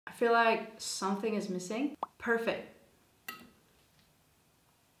feel like something is missing. Perfect.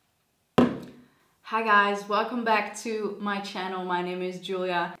 Hi guys, welcome back to my channel. My name is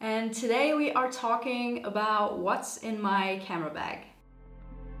Giulia, and today we are talking about what's in my camera bag.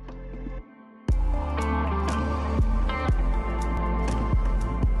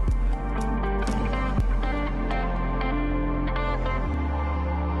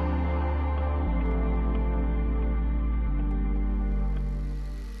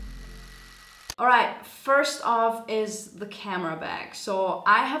 Alright, first off is the camera bag. So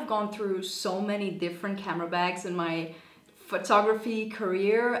I have gone through so many different camera bags in my photography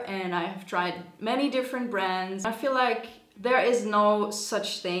career, and I have tried many different brands. I feel like there is no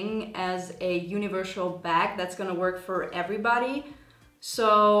such thing as a universal bag that's gonna work for everybody.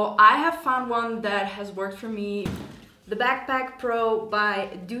 So I have found one that has worked for me. The Backpack Pro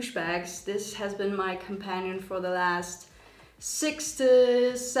by Douchebags. This has been my companion for the last 6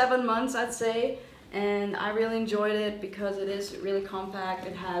 to 7 months, I'd say, and I really enjoyed it because it is really compact.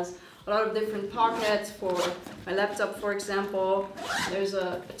 It has a lot of different pockets for my laptop, for example. There's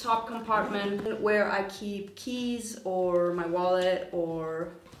a top compartment where I keep keys or my wallet or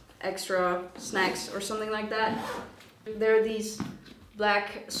extra snacks or something like that. There are these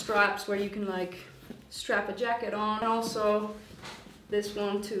black straps where you can like strap a jacket on, and also this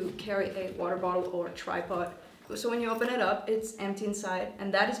one to carry a water bottle or a tripod. So when you open it up, it's empty inside,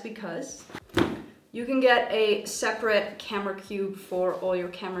 and that is because you can get a separate camera cube for all your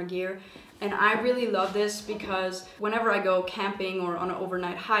camera gear. And I really love this because whenever I go camping or on an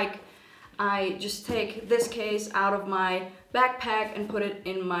overnight hike, I just take this case out of my backpack and put it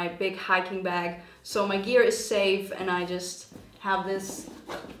in my big hiking bag. So my gear is safe, and I just have this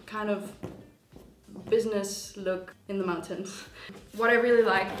kind of business look in the mountains. What I really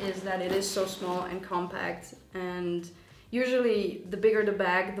like is that it is so small and compact, and usually the bigger the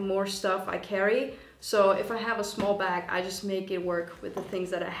bag, the more stuff I carry. So if I have a small bag, I just make it work with the things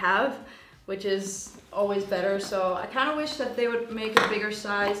that I have, which is always better. So I kind of wish that they would make a bigger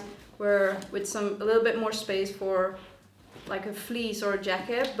size where with a little bit more space for like a fleece or a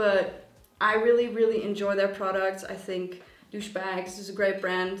jacket, but I really enjoy their products. I think Douchebags is a great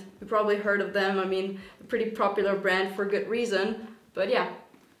brand. You probably heard of them. I mean, a pretty popular brand for good reason. But yeah,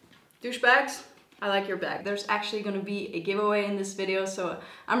 Douchebags, I like your bag. There's actually gonna be a giveaway in this video, so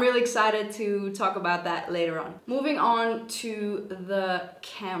I'm really excited to talk about that later on. Moving on to the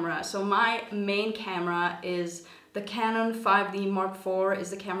camera. So my main camera is the Canon 5D Mark IV, is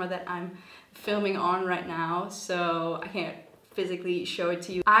the camera that I'm filming on right now, so I can't physically show it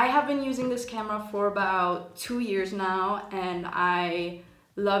to you. I have been using this camera for about 2 years now, and I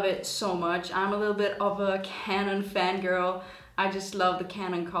love it so much. I'm a little bit of a Canon fangirl. I just love the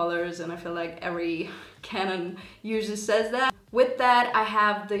Canon colors, and I feel like every Canon user says that. With that, I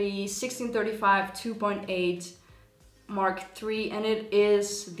have the 1635 2.8 Mark III, and it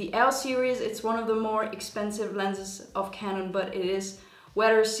is the L series. It's one of the more expensive lenses of Canon, but it is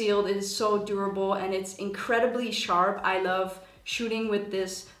weather sealed. It is so durable, and it's incredibly sharp. I love shooting with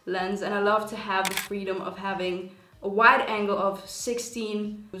this lens, and I love to have the freedom of having a wide angle of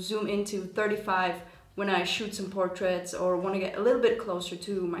 16, zoom into 35 when I shoot some portraits or want to get a little bit closer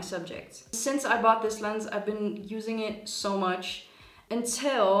to my subjects. Since I bought this lens, I've been using it so much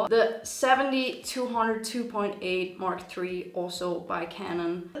until the 70-200 2.8 Mark III, also by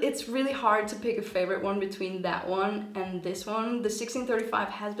Canon. It's really hard to pick a favorite one between that one and this one. The 1635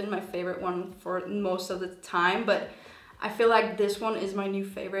 has been my favorite one for most of the time, but I feel like this one is my new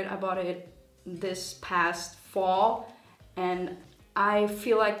favorite. I bought it this past fall, and I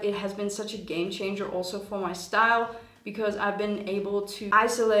feel like it has been such a game changer also for my style, because I've been able to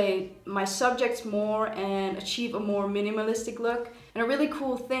isolate my subjects more and achieve a more minimalistic look. And a really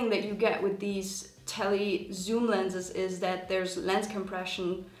cool thing that you get with these tele zoom lenses is that there's lens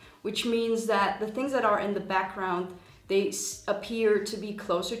compression, which means that the things that are in the background, they appear to be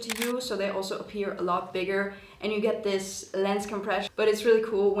closer to you, so they also appear a lot bigger, and you get this lens compression. But it's really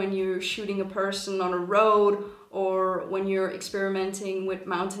cool when you're shooting a person on a road, or when you're experimenting with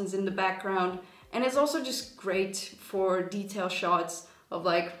mountains in the background. And it's also just great for detail shots of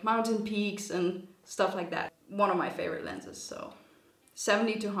like mountain peaks and stuff like that. One of my favorite lenses, so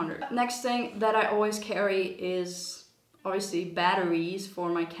 70-100. Next thing that I always carry is obviously batteries for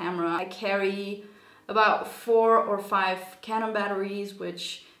my camera. I carry about 4 or 5 Canon batteries,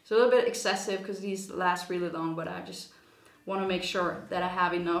 which is a little bit excessive because these last really long, but I just want to make sure that I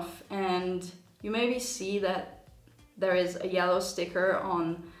have enough. And you maybe see that there is a yellow sticker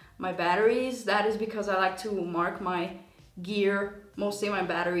on my batteries. That is because I like to mark my gear, mostly my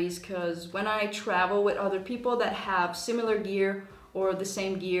batteries, because when I travel with other people that have similar gear or the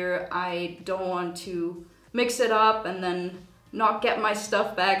same gear, I don't want to mix it up and then not get my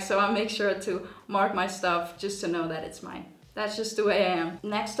stuff back, so I make sure to mark my stuff just to know that it's mine. That's just the way I am.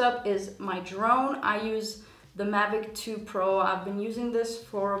 Next up is my drone. I use the Mavic 2 Pro. I've been using this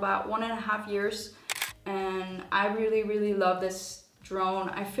for about 1.5 years and I really love this drone.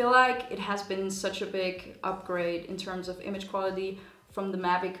 I feel like it has been such a big upgrade in terms of image quality from the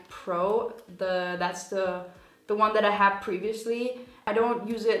Mavic Pro. That's the one that I had previously. I don't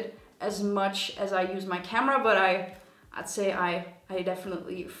use it as much as I use my camera, but I'd say I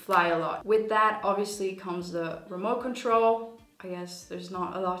definitely fly a lot. With that, obviously, comes the remote control. I guess there's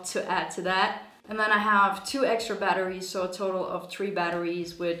not a lot to add to that. And then I have 2 extra batteries, so a total of 3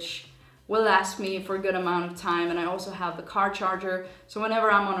 batteries, which will last me for a good amount of time. And I also have the car charger, so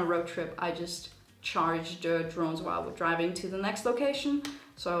whenever I'm on a road trip, I just charge the drones while we're driving to the next location.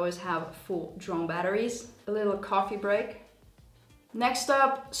 So I always have full drone batteries. A little coffee break. Next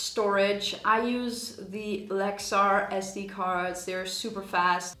up, storage. I use the Lexar SD cards. They're super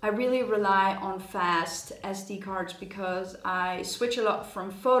fast. I really rely on fast SD cards because I switch a lot from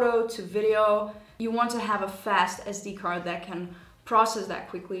photo to video. You want to have a fast SD card that can process that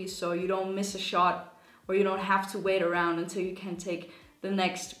quickly so you don't miss a shot or you don't have to wait around until you can take the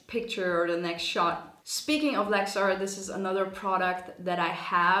next picture or the next shot. Speaking of Lexar, this is another product that I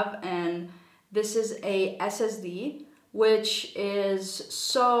have, and this is a SSD, which is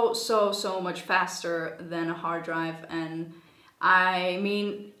so much faster than a hard drive. And I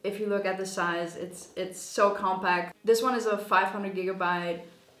mean, if you look at the size, it's so compact. This one is a 500 gigabyte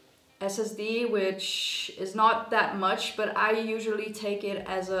SSD, which is not that much, but I usually take it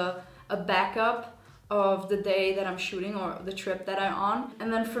as a backup of the day that I'm shooting or the trip that I'm on.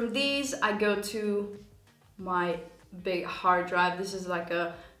 And then from these, I go to my big hard drive. This is like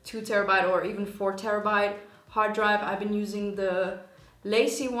a 2 terabyte or even 4 terabyte hard drive. I've been using the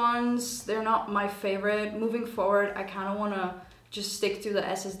lacy ones. They're not my favorite. Moving forward, I kind of want to just stick to the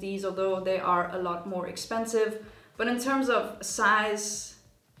SSDs, although they are a lot more expensive. But in terms of size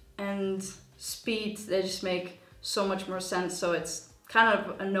and speed, they just make so much more sense. So it's kind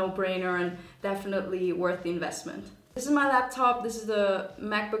of a no-brainer and definitely worth the investment. This is my laptop. This is the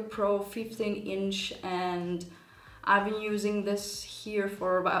MacBook Pro 15-inch, and I've been using this here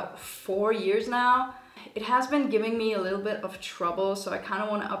for about 4 years now. It has been giving me a little bit of trouble, so I kind of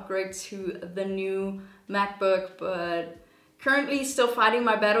want to upgrade to the new MacBook, but currently still fighting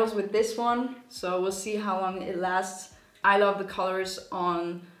my battles with this one, so we'll see how long it lasts. I love the colors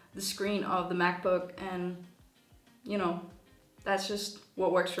on the screen of the MacBook, and you know, that's just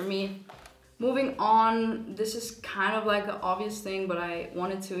what works for me. Moving on, this is kind of like an obvious thing, but I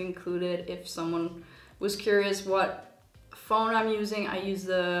wanted to include it if someone was curious what phone I'm using. I use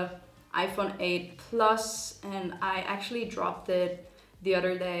the iPhone 8 Plus, and I actually dropped it the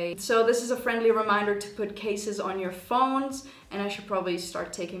other day. So this is a friendly reminder to put cases on your phones, and I should probably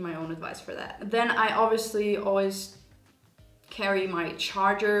start taking my own advice for that. Then I obviously always carry my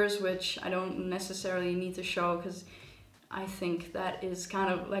chargers, which I don't necessarily need to show because I think that is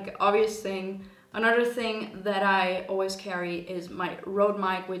kind of like an obvious thing. Another thing that I always carry is my Rode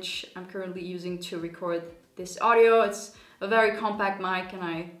mic, which I'm currently using to record this audio. It's a very compact mic and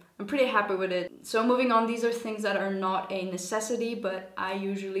I'm pretty happy with it. So moving on, these are things that are not a necessity, but I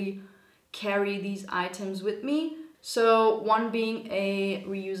usually carry these items with me. So one being a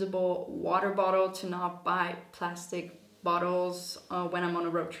reusable water bottle to not buy plastic bottles when I'm on a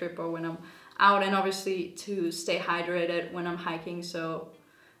road trip or when I'm out, and obviously to stay hydrated when I'm hiking. So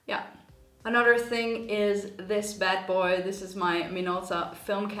yeah. Another thing is this bad boy. This is my Minolta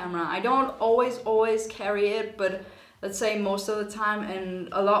film camera. I don't always carry it, but let's say most of the time, and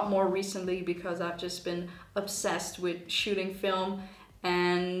a lot more recently because I've just been obsessed with shooting film.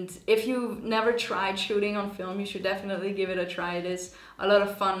 And if you've never tried shooting on film, you should definitely give it a try. It is a lot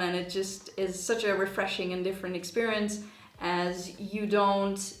of fun, and it just is such a refreshing and different experience, as you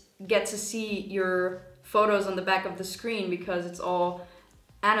don't get to see your photos on the back of the screen because it's all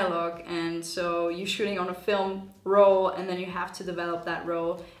analog, and so you're shooting on a film roll and then you have to develop that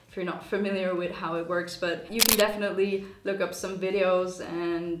roll if you're not familiar with how it works. But you can definitely look up some videos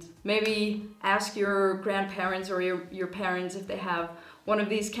and maybe ask your grandparents or your parents if they have one of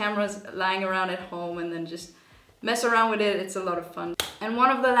these cameras lying around at home, and then just mess around with it. It's a lot of fun. And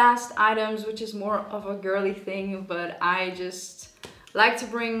one of the last items, which is more of a girly thing, but I just like to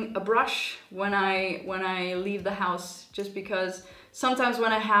bring a brush when I leave the house, just because sometimes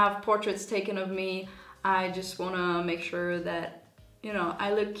when I have portraits taken of me, I just want to make sure that, you know,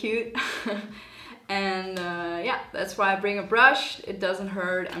 I look cute. And yeah, that's why I bring a brush. It doesn't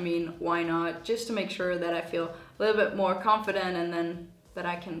hurt. I mean, why not? Just to make sure that I feel little bit more confident and then that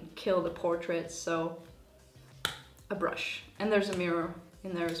I can kill the portraits. So a brush, and there's a mirror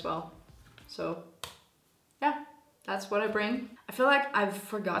in there as well. So yeah, that's what I bring. I feel like I've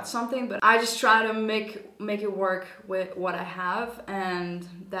forgot something, but I just try to make it work with what I have, and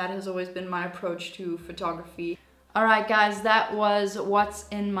that has always been my approach to photography. Alright guys, that was what's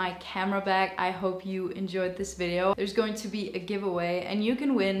in my camera bag. I hope you enjoyed this video. There's going to be a giveaway and you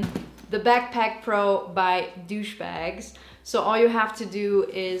can win the Backpack Pro by Douchebags. So all you have to do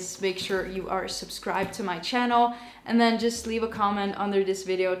is make sure you are subscribed to my channel and then just leave a comment under this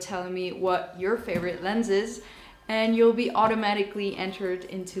video telling me what your favorite lens is, and you'll be automatically entered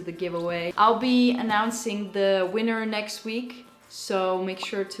into the giveaway. I'll be announcing the winner next week, so make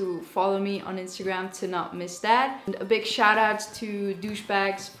sure to follow me on Instagram to not miss that. And a big shout out to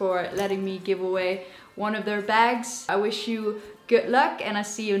Douchebags for letting me give away one of their bags. I wish you good luck and I'll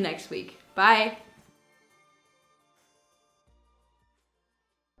see you next week. Bye!